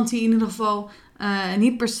 maar iemand die in ieder geval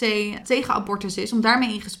niet per se tegen abortus is, om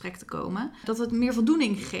daarmee in gesprek te komen. Dat het meer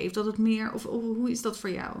voldoening geeft, dat het meer, of hoe is dat voor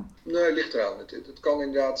jou? Nee, het ligt eraan. Het kan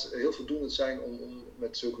inderdaad heel voldoenend zijn om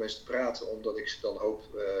met zulke mensen te praten, omdat ik ze dan hoop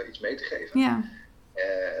iets mee te geven. Ja.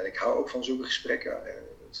 En ik hou ook van zulke gesprekken.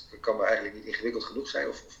 Het kan me eigenlijk niet ingewikkeld genoeg zijn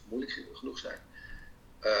of moeilijk genoeg zijn.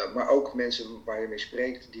 Maar ook mensen waar je mee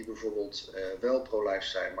spreekt die bijvoorbeeld wel pro-life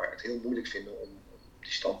zijn, maar het heel moeilijk vinden om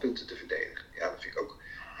die standpunten te verdedigen. Ja, dat vind ik ook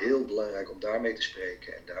heel belangrijk om daarmee te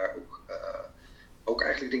spreken en daar ook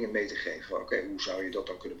eigenlijk dingen mee te geven. Van, oké, hoe zou je dat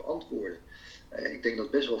dan kunnen beantwoorden? Ik denk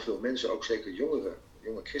dat best wel veel mensen, ook zeker jonge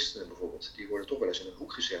christenen bijvoorbeeld, die worden toch wel eens in een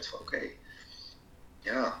hoek gezet van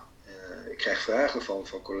ik krijg vragen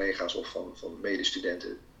van collega's of van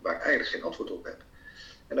medestudenten waar ik eigenlijk geen antwoord op heb.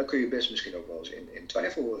 En dan kun je best misschien ook wel eens in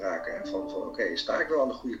twijfel raken. Hè? Van sta ik wel aan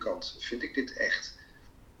de goede kant? Vind ik dit echt?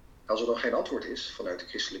 Als er dan geen antwoord is vanuit de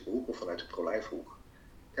christelijke hoek of vanuit de pro-life hoek,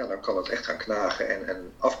 dan kan het echt gaan knagen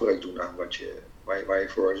en afbreuk doen aan waar je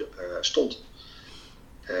voor stond.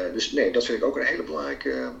 Dus nee, dat vind ik ook een hele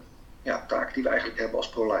belangrijke taak die we eigenlijk hebben als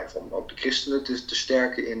pro-life. Om ook de christenen te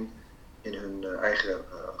sterken in hun eigen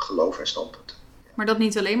geloof en standpunt. Maar dat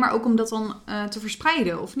niet alleen, maar ook om dat dan te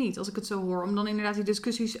verspreiden, of niet? Als ik het zo hoor. Om dan inderdaad die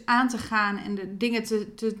discussies aan te gaan en de dingen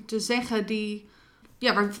te zeggen die,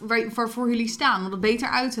 waarvoor jullie staan. Om dat beter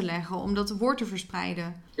uit te leggen, om dat woord te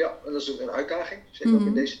verspreiden. Ja, en dat is een uitdaging, zeker ook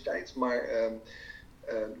in deze tijd. Maar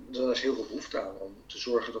er is heel veel behoefte aan om te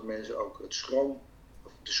zorgen dat mensen ook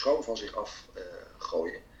de schroom van zich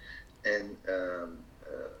afgooien. En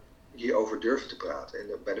hierover durven te praten. En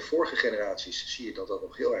bij de vorige generaties zie je dat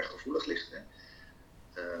nog heel erg gevoelig ligt. Hè?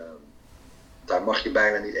 Daar mag je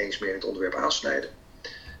bijna niet eens meer het onderwerp aansnijden.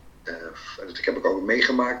 Dat heb ik ook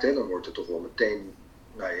meegemaakt. Hè? Dan wordt er toch wel meteen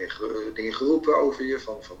dingen geroepen over je.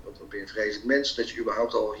 Van wat ben je een vreselijk mens dat je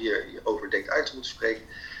überhaupt al hierover denkt uit te moeten spreken.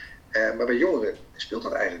 Maar bij jongeren speelt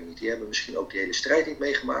dat eigenlijk niet. Die hebben misschien ook die hele strijd niet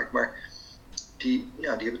meegemaakt. Maar die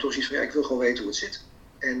hebben toch zoiets van ik wil gewoon weten hoe het zit.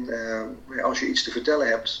 En als je iets te vertellen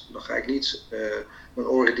hebt, dan ga ik niet mijn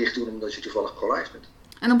oren dicht doen omdat je toevallig pro-life bent.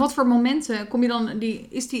 En op wat voor momenten kom je dan,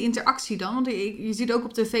 is die interactie dan? Want je ziet ook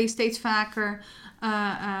op tv steeds vaker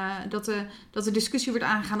dat de discussie wordt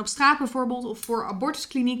aangegaan op straat bijvoorbeeld, of voor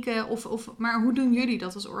abortusklinieken. Maar hoe doen jullie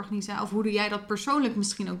dat als organisatie? Of hoe doe jij dat persoonlijk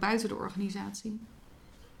misschien ook buiten de organisatie?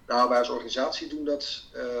 Nou, wij als organisatie doen dat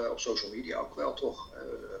op social media ook wel toch.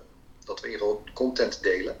 Dat we in ieder geval content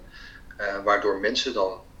delen. Waardoor mensen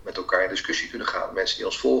dan met elkaar in discussie kunnen gaan. Mensen die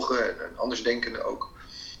ons volgen en andersdenkenden ook.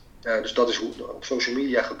 Dus dat is hoe op social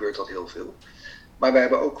media gebeurt dat heel veel. Maar wij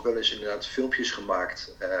hebben ook wel eens inderdaad filmpjes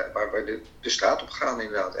gemaakt waar we de straat op gaan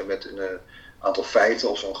inderdaad. En met een aantal feiten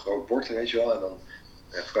of zo'n groot bord, weet je wel. En dan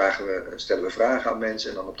stellen we vragen aan mensen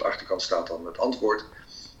en dan op de achterkant staat dan het antwoord.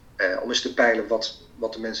 Om eens te peilen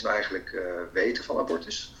wat de mensen nou eigenlijk weten van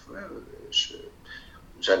abortus. Dus,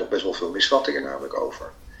 er zijn nog best wel veel misvattingen namelijk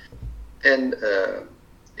over. En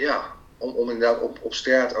om inderdaad op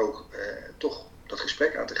straat ook toch dat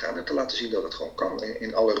gesprek aan te gaan en te laten zien dat het gewoon kan.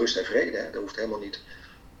 In alle rust en vrede. Hè. Er hoeft helemaal niet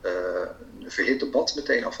een verhit debat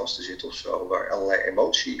meteen aan vast te zitten of zo, waar allerlei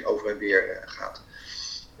emotie over en weer gaat.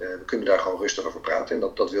 We kunnen daar gewoon rustig over praten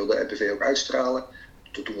en dat wil de NPV ook uitstralen.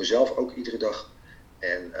 Dat doen we zelf ook iedere dag.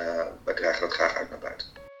 En wij dragen dat graag uit naar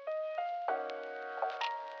buiten.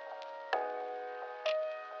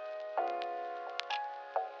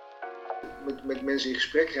 Met mensen in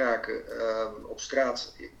gesprek raken op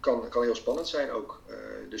straat kan heel spannend zijn ook.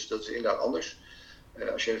 Dus dat is inderdaad anders.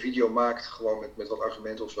 Als je een video maakt, gewoon met wat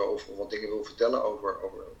argumenten of zo, of wat dingen wil vertellen over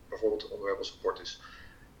bijvoorbeeld het onderwerp als abortus,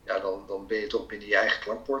 ja, dan ben je toch binnen je eigen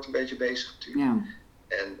klankbord een beetje bezig natuurlijk.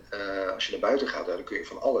 Ja. En als je naar buiten gaat, dan kun je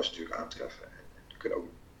van alles natuurlijk aantreffen. Er kunnen ook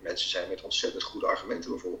mensen zijn met ontzettend goede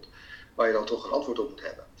argumenten bijvoorbeeld, waar je dan toch een antwoord op moet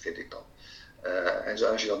hebben, vind ik dan.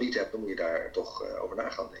 En als je dat niet hebt, dan moet je daar toch over na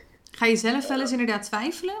gaan denken. Ga je zelf wel eens inderdaad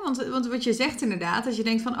twijfelen? Want wat je zegt inderdaad, als je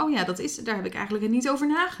denkt van, oh ja, daar heb ik eigenlijk niet over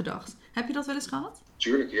nagedacht. Heb je dat wel eens gehad?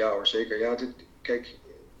 Tuurlijk, ja hoor, zeker. Ja, kijk,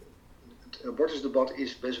 het abortusdebat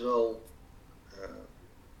is best wel,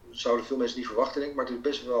 zouden veel mensen niet verwachten denk ik, maar het is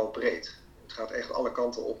best wel breed. Het gaat echt alle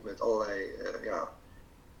kanten op met allerlei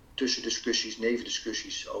tussendiscussies,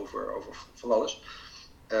 nevendiscussies over van alles.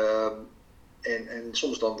 En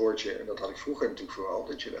soms dan word je, en dat had ik vroeger natuurlijk vooral,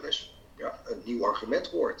 dat je wel eens een nieuw argument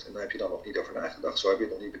hoort. En daar heb je dan nog niet over nagedacht, zo heb je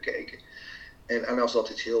het nog niet bekeken. En als dat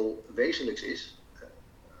iets heel wezenlijks is,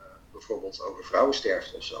 bijvoorbeeld over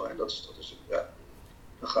vrouwensterfte of zo, hè, dat is in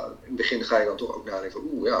het begin ga je dan toch ook nadenken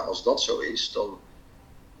van, als dat zo is,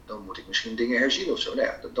 dan moet ik misschien dingen herzien of zo. Nou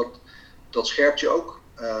ja, dat scherpt je ook.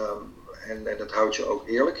 En dat houdt je ook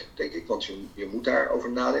eerlijk, denk ik, want je moet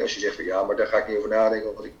daarover nadenken. Als je zegt van maar daar ga ik niet over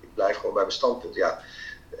nadenken, want ik blijf gewoon bij mijn standpunt. Ja,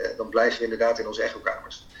 dan blijven we inderdaad in onze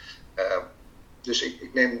echokamers. Dus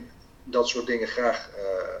ik neem dat soort dingen graag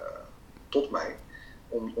tot mij,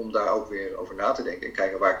 om daar ook weer over na te denken en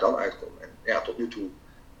kijken waar ik dan uitkom. En tot nu toe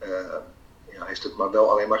heeft het maar wel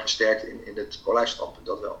alleen maar gesterkt in het pro-life-standpunt,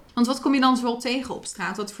 dat wel. Want wat kom je dan zoal tegen op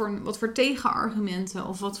straat? Wat voor tegenargumenten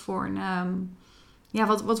of wat voor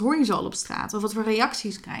wat hoor je zo al op straat? Of wat voor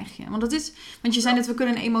reacties krijg je? Want je zei net, we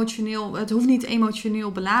kunnen het hoeft niet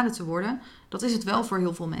emotioneel beladen te worden. Dat is het wel voor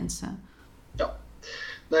heel veel mensen. Ja.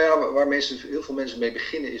 Nou ja, waar heel veel mensen mee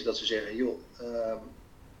beginnen is dat ze zeggen,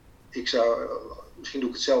 misschien doe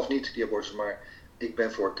ik het zelf niet, die abortus, maar ik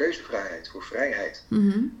ben voor keuzevrijheid, voor vrijheid.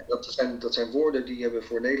 Mm-hmm. Dat zijn woorden die hebben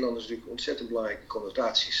voor Nederlanders natuurlijk ontzettend belangrijke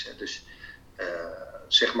connotaties. Hè. Dus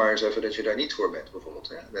zeg maar eens even dat je daar niet voor bent, bijvoorbeeld.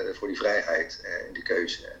 Hè. Voor die vrijheid en die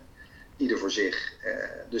keuze. Ieder voor zich.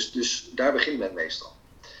 Dus daar begint men meestal.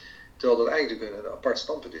 Terwijl dat eigenlijk een apart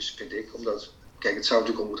standpunt is, vind ik, omdat... Kijk, het zou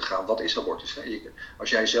natuurlijk om moeten gaan, wat is abortus? Hè? Als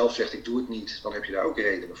jij zelf zegt, ik doe het niet, dan heb je daar ook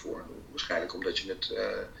redenen voor. Waarschijnlijk omdat je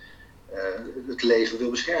het leven wil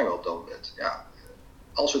beschermen op dat moment. Ja,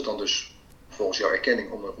 als het dan dus volgens jouw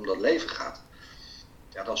erkenning om dat leven gaat,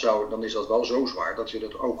 dan is dat wel zo zwaar dat je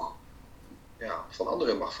dat ook van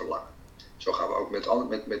anderen mag verlangen. Zo gaan we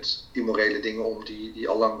ook met immorele dingen om die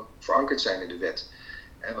al lang verankerd zijn in de wet.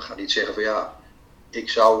 En we gaan niet zeggen van ik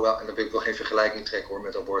zou wel, en dan wil ik wel geen vergelijking trekken hoor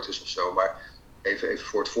met abortus of zo, maar even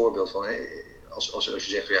voor het voorbeeld van, als je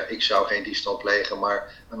zegt, ik zou geen diefstal plegen,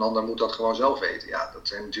 maar een ander moet dat gewoon zelf weten. Ja, dat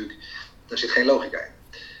zijn natuurlijk, daar zit geen logica in.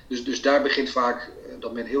 Dus daar begint vaak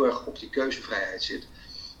dat men heel erg op die keuzevrijheid zit.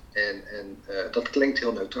 En dat klinkt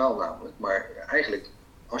heel neutraal namelijk, maar eigenlijk,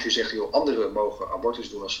 als je zegt, anderen mogen abortus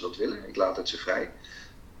doen als ze dat willen, ik laat het ze vrij,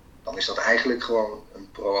 dan is dat eigenlijk gewoon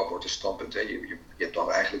een pro-abortus standpunt. Hè. Je hebt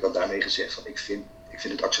dan eigenlijk al daarmee gezegd van, ik vind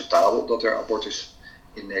het acceptabel dat er abortus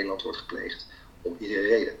in Nederland wordt gepleegd. Om iedere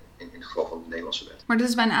reden, in het geval van de Nederlandse wet. Maar dat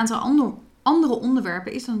is bij een aantal andere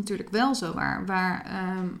onderwerpen is dat natuurlijk wel zo. Waar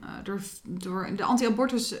door de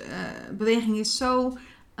anti-abortusbeweging is zo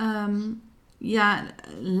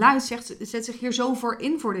luid zet zich hier zo voor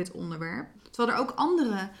in voor dit onderwerp. Terwijl er ook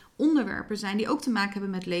andere onderwerpen zijn die ook te maken hebben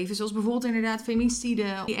met leven. Zoals bijvoorbeeld inderdaad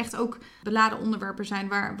femicide. Die echt ook beladen onderwerpen zijn.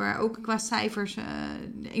 Waar ook qua cijfers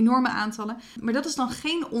enorme aantallen. Maar dat is dan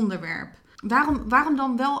geen onderwerp. Waarom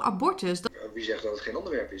dan wel abortus? Wie zegt dat het geen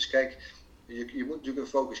onderwerp is? Kijk, je moet natuurlijk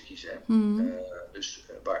een focus kiezen. Hè? Dus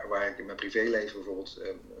waar ik in mijn privéleven bijvoorbeeld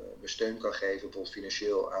mijn steun kan geven, bijvoorbeeld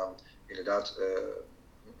financieel aan inderdaad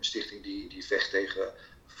een stichting die vecht tegen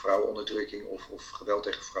vrouwenonderdrukking of geweld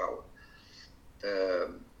tegen vrouwen,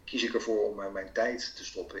 kies ik ervoor om mijn tijd te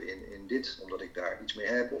stoppen in dit, omdat ik daar iets mee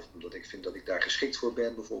heb of omdat ik vind dat ik daar geschikt voor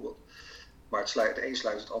ben bijvoorbeeld. Maar het een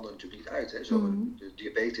sluit het ander natuurlijk niet uit. Hè. De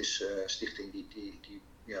Diabetes Stichting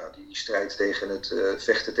die strijdt tegen het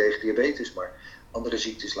vechten tegen diabetes, maar andere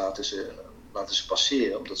ziektes laten ze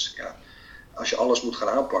passeren, omdat als je alles moet gaan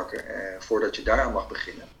aanpakken voordat je daaraan mag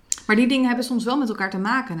beginnen. Maar die dingen hebben soms wel met elkaar te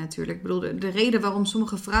maken natuurlijk. Ik bedoel, de reden waarom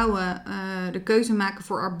sommige vrouwen de keuze maken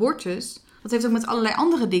voor abortus, dat heeft ook met allerlei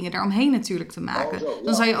andere dingen daaromheen natuurlijk te maken.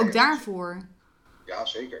 Dan zou je ook daarvoor... Ja,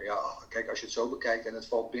 zeker. Ja, kijk, als je het zo bekijkt en het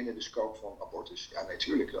valt binnen de scope van abortus, ja,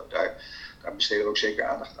 natuurlijk, daar besteden we ook zeker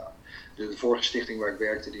aandacht aan. De vorige stichting waar ik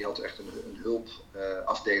werkte, die had echt een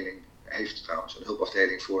hulpafdeling, heeft trouwens een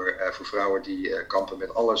hulpafdeling voor vrouwen die kampen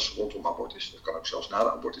met alles rondom abortus. Dat kan ook zelfs na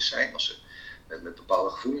de abortus zijn, als ze met bepaalde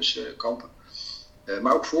gevoelens kampen.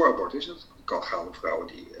 Maar ook voor abortus, dat kan gaan om vrouwen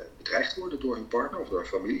die bedreigd worden door hun partner of door hun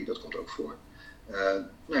familie, dat komt ook voor.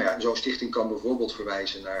 Zo'n stichting kan bijvoorbeeld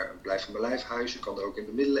verwijzen naar een blijf van mijn lijfhuis. Je kan er ook in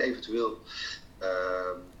bemiddelen eventueel.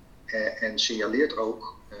 En signaleert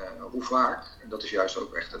ook hoe vaak, en dat is juist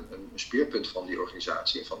ook echt een speerpunt van die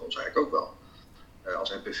organisatie en van ons eigenlijk ook wel, als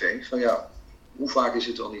NPV, van hoe vaak is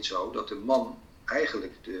het dan niet zo dat de man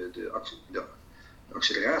eigenlijk de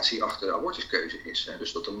acceleratie achter de abortuskeuze is. Hè?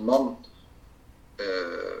 Dus dat de man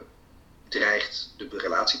dreigt de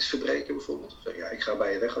relatie te verbreken bijvoorbeeld. Zeg, ik ga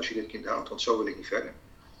bij je weg als je dit kind houdt, want zo wil ik niet verder.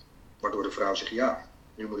 Waardoor de vrouw zegt,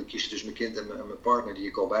 nu moet ik kiezen tussen mijn kind en mijn partner die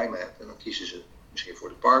ik al bij me heb. En dan kiezen ze misschien voor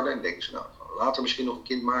de partner en denken ze, later misschien nog een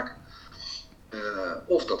kind maken.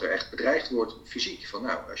 Of dat er echt bedreigd wordt fysiek.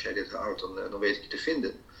 Van als jij dit houdt, dan weet ik je te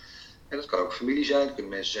vinden. En dat kan ook familie zijn. Het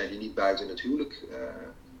kunnen mensen zijn die niet buiten het huwelijk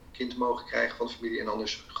kind mogen krijgen van de familie en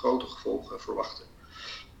anders grote gevolgen verwachten.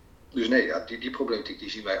 Dus die problematiek die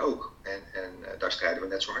zien wij ook. En daar strijden we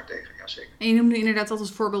net zo hard tegen, ja zeker. En je noemde inderdaad dat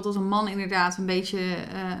als voorbeeld dat een man inderdaad een beetje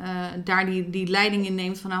daar die leiding in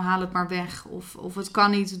neemt van haal het maar weg. Of het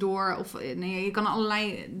kan niet door. Of je kan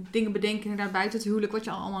allerlei dingen bedenken inderdaad buiten het huwelijk, wat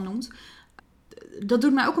je al allemaal noemt. Dat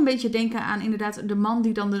doet mij ook een beetje denken aan inderdaad de man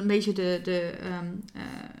die dan een beetje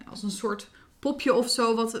als een soort popje of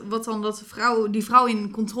zo, wat dan die vrouw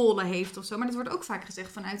in controle heeft of zo. Maar dat wordt ook vaak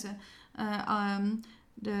gezegd vanuit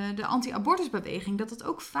de anti-abortusbeweging, dat het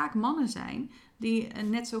ook vaak mannen zijn die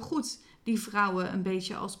net zo goed die vrouwen een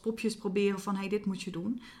beetje als popjes proberen van dit moet je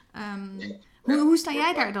doen. Hoe sta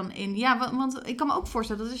jij daar dan in? Ja, want ik kan me ook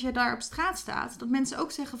voorstellen dat als je daar op straat staat, dat mensen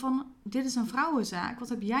ook zeggen van dit is een vrouwenzaak, wat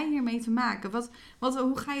heb jij hiermee te maken?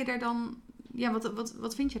 Hoe ga je daar dan,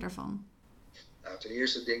 wat vind je daarvan? Nou, ten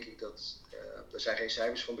eerste denk ik dat, er zijn geen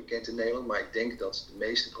cijfers van bekend in Nederland, maar ik denk dat de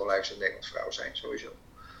meeste pro-lifers in Nederland vrouwen zijn, sowieso.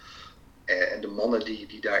 En de mannen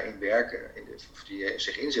die daarin werken, of die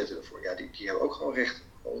zich inzetten ervoor, die hebben ook gewoon recht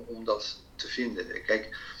om dat te vinden.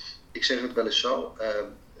 Kijk, ik zeg het wel eens zo,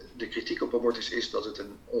 de kritiek op abortus is dat het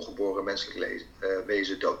een ongeboren menselijk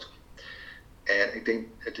wezen doodt. En ik denk,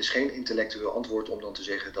 het is geen intellectueel antwoord om dan te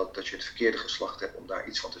zeggen dat je het verkeerde geslacht hebt om daar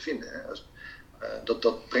iets van te vinden. Hè.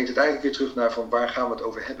 Dat brengt het eigenlijk weer terug naar van waar gaan we het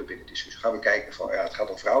over hebben binnen de discussie. Gaan we kijken van, het gaat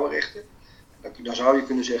om vrouwenrechten. Dan zou je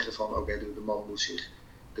kunnen zeggen van, oké, de man moet zich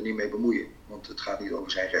er niet mee bemoeien, want het gaat niet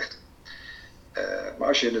over zijn rechten. Maar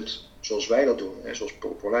als je het, zoals wij dat doen, en zoals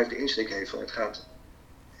pro-life de insteek heeft, van het gaat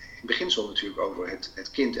in beginsel natuurlijk over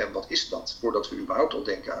het kind en wat is dat, voordat we überhaupt al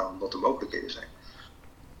denken aan wat de mogelijkheden zijn.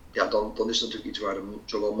 Dan is het natuurlijk iets waar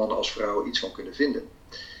zowel mannen als vrouwen iets van kunnen vinden.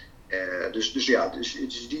 Dus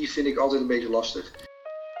die vind ik altijd een beetje lastig.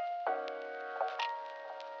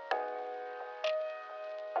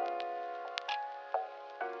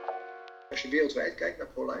 Als je wereldwijd kijkt naar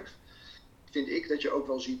pro-life, vind ik dat je ook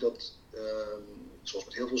wel ziet dat, zoals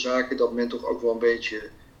met heel veel zaken, dat men toch ook wel een beetje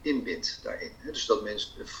inbindt daarin. Dus dat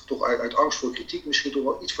mensen toch uit angst voor kritiek misschien toch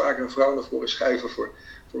wel iets vaker een vrouw naar voren schuiven voor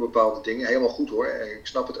bepaalde dingen. Helemaal goed hoor, ik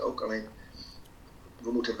snap het ook. Alleen,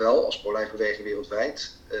 we moeten wel als pro-life beweging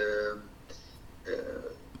wereldwijd,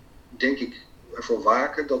 denk ik, ervoor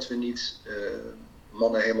waken dat we niet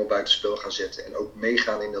mannen helemaal buitenspel gaan zetten en ook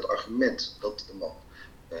meegaan in dat argument dat de man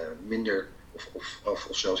minder of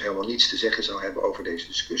zelfs helemaal niets te zeggen zou hebben over deze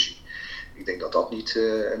discussie. Ik denk dat dat niet,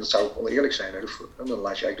 en dat zou ook oneerlijk zijn, dan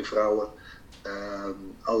laat je eigenlijk de vrouwen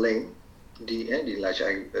alleen, die laat je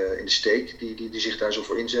eigenlijk in de steek, die zich daar zo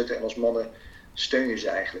voor inzetten, en als mannen steun je ze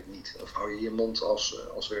eigenlijk niet. Of hou je je mond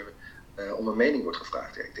als er om een mening wordt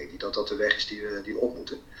gevraagd. Ik denk niet dat dat de weg is die we op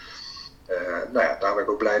moeten. Daar ben ik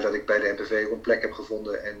ook blij dat ik bij de NPV een plek heb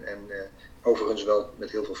gevonden en overigens wel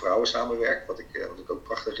met heel veel vrouwen samenwerk, wat ik ook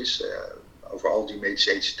prachtig is, over al die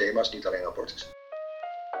medisch-ethische thema's, niet alleen abortus.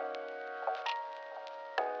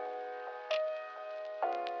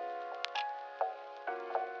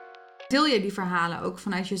 Deel je die verhalen ook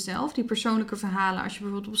vanuit jezelf? Die persoonlijke verhalen als je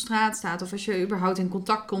bijvoorbeeld op straat staat of als je überhaupt in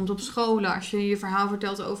contact komt op scholen, als je je verhaal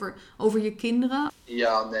vertelt over je kinderen?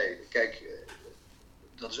 Ja, nee. Kijk,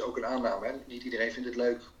 dat is ook een aanname. Hè? Niet iedereen vindt het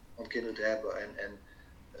leuk om kinderen te hebben en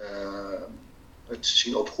het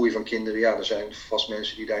zien opgroeien van kinderen. Ja, er zijn vast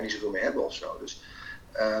mensen die daar niet zoveel mee hebben of zo. Dus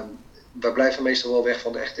wij blijven meestal wel weg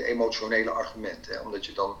van de echte emotionele argumenten. Hè? Omdat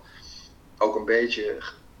je dan ook een beetje,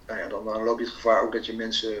 dan loop je het gevaar ook dat je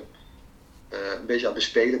mensen een beetje aan het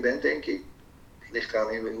bespelen bent, denk ik. Het ligt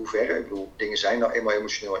eraan in hoeverre. Ik bedoel, dingen zijn nou eenmaal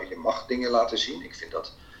emotioneel en je mag dingen laten zien. Ik vind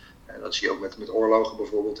dat, dat zie je ook met oorlogen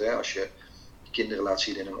bijvoorbeeld. Hè? Als je kinderen laat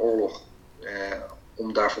zien in een oorlog,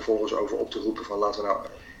 om daar vervolgens over op te roepen van laten we nou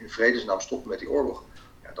in vredesnaam stoppen met die oorlog.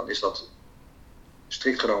 Ja, dan is dat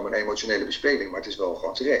strikt genomen een emotionele bespeling, maar het is wel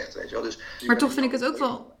gewoon terecht. Weet je wel? Dus, maar toch vind ik het ook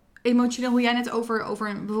wel emotioneel, hoe jij net over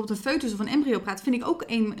bijvoorbeeld een foetus of een embryo praat, vind ik ook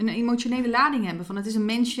een emotionele lading hebben. Van het is een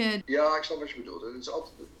mensje. Ja, ik snap wat je bedoelt. Het is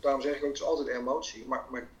altijd, daarom zeg ik ook, het is altijd emotie.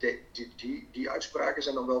 Maar die uitspraken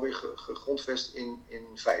zijn dan wel weer gegrondvest in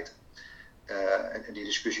feiten. En die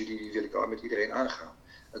discussie die wil ik al met iedereen aangaan.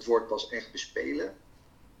 Het wordt pas echt bespelen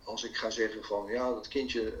als ik ga zeggen van ja, dat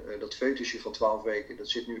kindje, dat foetusje van 12 weken, dat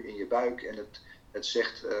zit nu in je buik en het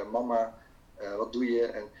zegt mama, wat doe je?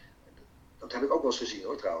 En dat heb ik ook wel eens gezien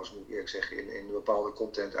hoor trouwens, moet ik eerlijk zeggen, in bepaalde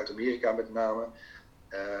content uit Amerika met name.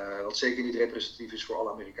 Wat zeker niet representatief is voor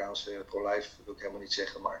alle Amerikaanse pro-life, dat wil ik helemaal niet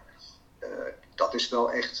zeggen, maar dat is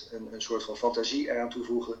wel echt een soort van fantasie eraan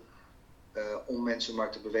toevoegen om mensen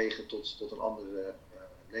maar te bewegen tot een andere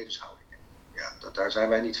levenshouding. Ja, daar zijn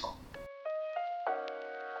wij niet van.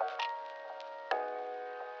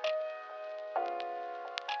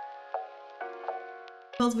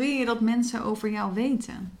 Wat wil je dat mensen over jou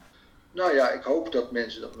weten? Nou ja, ik hoop dat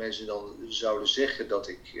mensen dan zouden zeggen dat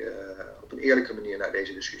ik op een eerlijke manier naar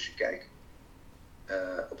deze discussie kijk.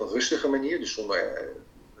 Op een rustige manier, dus zonder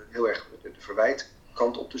heel erg de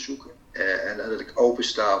verwijtkant op te zoeken. En dat ik open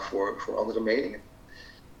sta voor andere meningen.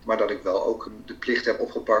 Maar dat ik wel ook de plicht heb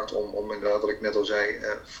opgepakt om inderdaad, wat ik net al zei,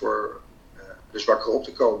 voor de zwakkeren op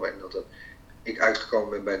te komen. En dat ik uitgekomen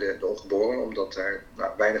ben bij de ongeborenen, omdat daar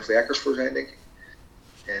weinig werkers voor zijn, denk ik.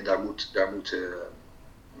 En daar moet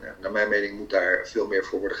naar mijn mening moet daar veel meer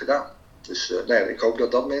voor worden gedaan. Dus ik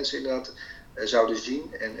hoop dat mensen inderdaad zouden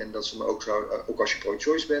zien en dat ze me ook als je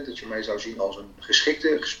pro-choice bent, dat je mij zou zien als een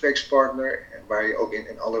geschikte gesprekspartner waar je ook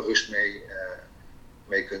in alle rust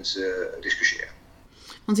mee kunt discussiëren.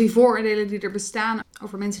 Want die vooroordelen die er bestaan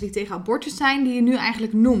over mensen die tegen abortus zijn, die je nu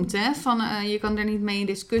eigenlijk noemt, hè? Van je kan er niet mee in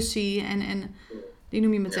discussie en die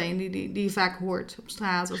noem je meteen, die je vaak hoort op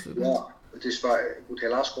straat. Ja. Het is waar, ik moet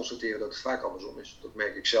helaas constateren dat het vaak andersom is. Dat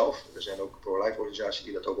merk ik zelf. Er zijn ook pro-life organisaties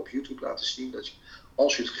die dat ook op YouTube laten zien. Dat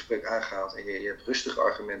als je het gesprek aangaat en je hebt rustige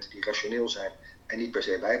argumenten die rationeel zijn en niet per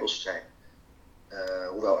se bijbels zijn.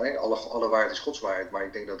 Hoewel alle waarheid is godswaarheid, maar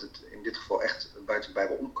ik denk dat het in dit geval echt buiten de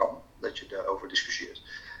Bijbel om kan. Dat je daarover discussieert.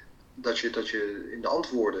 Dat je in de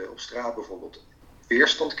antwoorden op straat bijvoorbeeld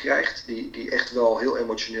weerstand krijgt die echt wel heel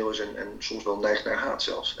emotioneel is en soms wel neigt naar haat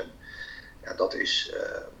zelfs. En ja, dat is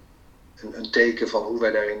een teken van hoe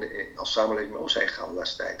wij daar als samenleving mee om zijn gegaan de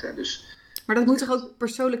laatste tijd. Hè. Dus, maar dat moet toch ook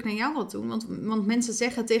persoonlijk naar jou wat doen? Want mensen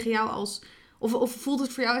zeggen tegen jou als... Of voelt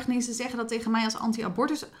het voor jou echt niet eens te zeggen dat tegen mij als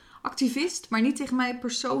anti-abortus-activist, maar niet tegen mij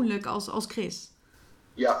persoonlijk als Chris?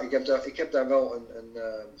 Ja, ik heb daar wel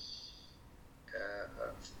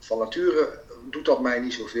van nature doet dat mij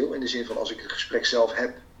niet zoveel. In de zin van als ik het gesprek zelf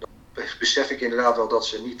heb, dan besef ik inderdaad wel dat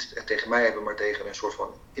ze niet tegen mij hebben, maar tegen een soort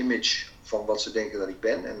van image van wat ze denken dat ik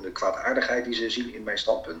ben en de kwaadaardigheid die ze zien in mijn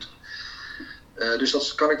standpunt. Dus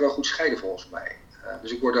dat kan ik wel goed scheiden volgens mij.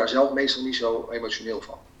 Dus ik word daar zelf meestal niet zo emotioneel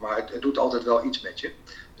van. Maar het doet altijd wel iets met je.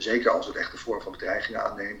 Zeker als het echt een vorm van bedreiging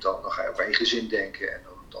aanneemt, dan ga je ook aan je gezin denken. En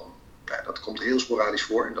dat komt heel sporadisch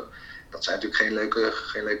voor. En dat zijn natuurlijk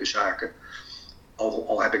geen leuke zaken.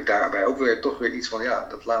 Al heb ik daarbij ook toch weer iets van, ja,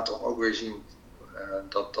 dat laat toch ook weer zien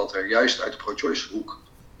dat er juist uit de pro-choice hoek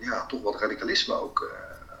toch wat radicalisme ook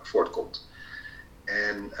voortkomt.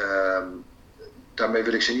 En daarmee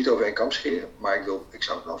wil ik ze niet over één kam scheren, maar ik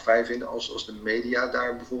zou het wel fijn vinden als de media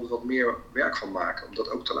daar bijvoorbeeld wat meer werk van maken, om dat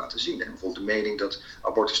ook te laten zien. En bijvoorbeeld de mening dat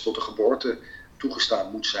abortus tot de geboorte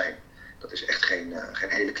toegestaan moet zijn, dat is echt geen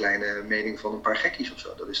hele kleine mening van een paar gekkies of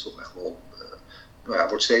zo. Dat is toch echt wel,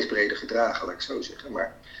 wordt steeds breder gedragen, laat ik zo zeggen.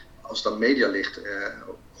 Maar als het aan media ligt,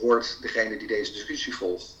 hoort degene die deze discussie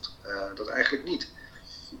volgt dat eigenlijk niet.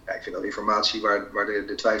 Ja, ik vind dat informatie waar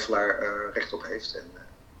de twijfelaar recht op heeft. En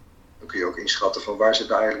dan kun je ook inschatten van waar zit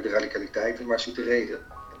nou eigenlijk de radicaliteit en waar zit de reden.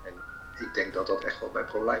 En ik denk dat dat echt wel bij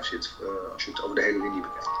pro-life zit, als je het over de hele linie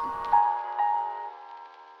bekijkt.